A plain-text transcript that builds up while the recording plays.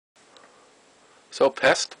So,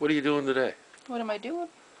 Pest, what are you doing today? What am I doing?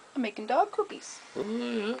 I'm making dog cookies. Oh,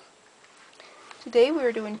 yeah. Today we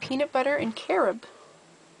are doing peanut butter and carob.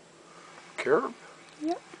 Carob?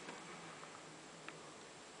 Yep.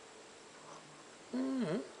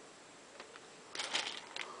 Mm-hmm.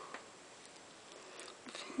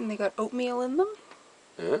 And they got oatmeal in them.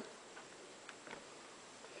 Yeah? I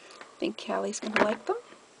think Callie's gonna like them.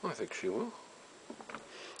 I think she will.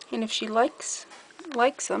 And if she likes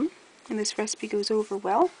them, and this recipe goes over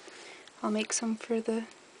well, I'll make some for the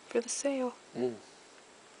sale. Mm.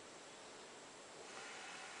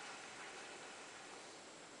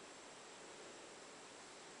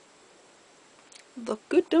 Look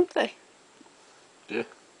good, don't they? Yeah.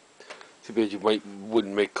 Too bad you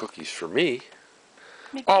wouldn't make cookies for me.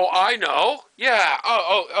 Make Oh, I know. Yeah.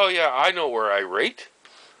 Oh, yeah. I know where I rate.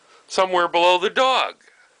 Somewhere below the dog.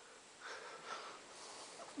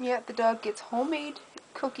 Yeah, the dog gets homemade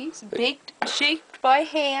cookies, baked, shaped by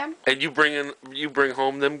hand. And you bring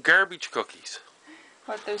home them garbage cookies.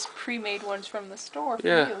 What, those pre-made ones from the store for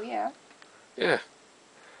Yeah. you, yeah. Yeah.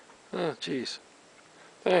 Oh, jeez.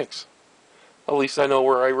 Thanks. At least I know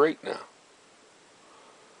where I rate now.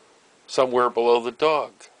 Somewhere below the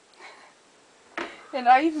dog. And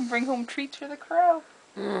I even bring home treats for the crow.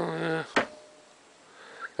 Oh, yeah.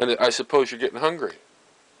 And I suppose you're getting hungry.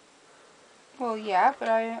 Well, yeah, but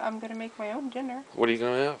I'm gonna make my own dinner. What are you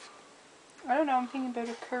going to have? I don't know, I'm thinking about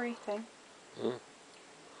a curry thing.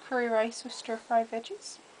 Curry rice with stir-fried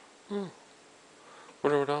veggies.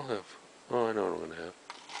 Wonder what I'll have. Oh, I know what I'm going to have.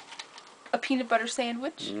 A peanut butter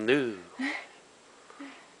sandwich. No.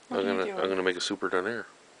 What are you doing? I'm gonna make a super donair.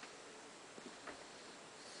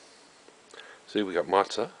 See, we got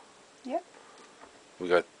matzah. Yep. We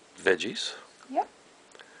got veggies. Yep.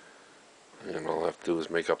 And all I have to do is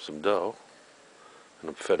make up some dough. And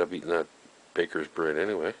I'm fed up eating that baker's bread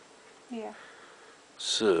anyway. Yeah.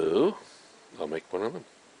 So, I'll make one of them.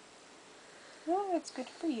 Well, that's good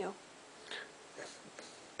for you.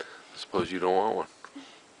 Suppose you don't want one.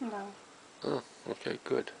 No. Oh, okay,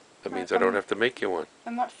 good. That means I don't have to make you one.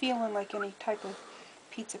 I'm not feeling like any type of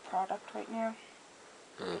pizza product right now.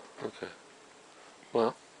 Oh, okay.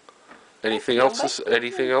 Well, anything else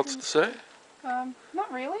to say?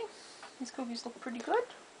 Not really. These cookies look pretty good.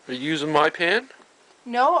 Are you using my pan?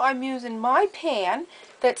 No, I'm using my pan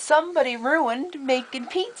that somebody ruined making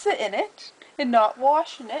pizza in it and not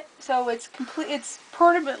washing it. So it's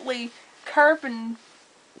permanently carbon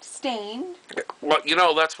stained.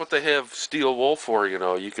 Well, that's what they have steel wool for,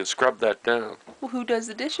 You can scrub that down. Well, who does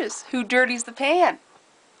the dishes? Who dirties the pan?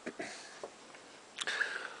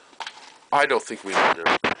 I don't think we need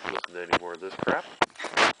to listen to any more of this crap.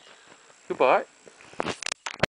 Goodbye.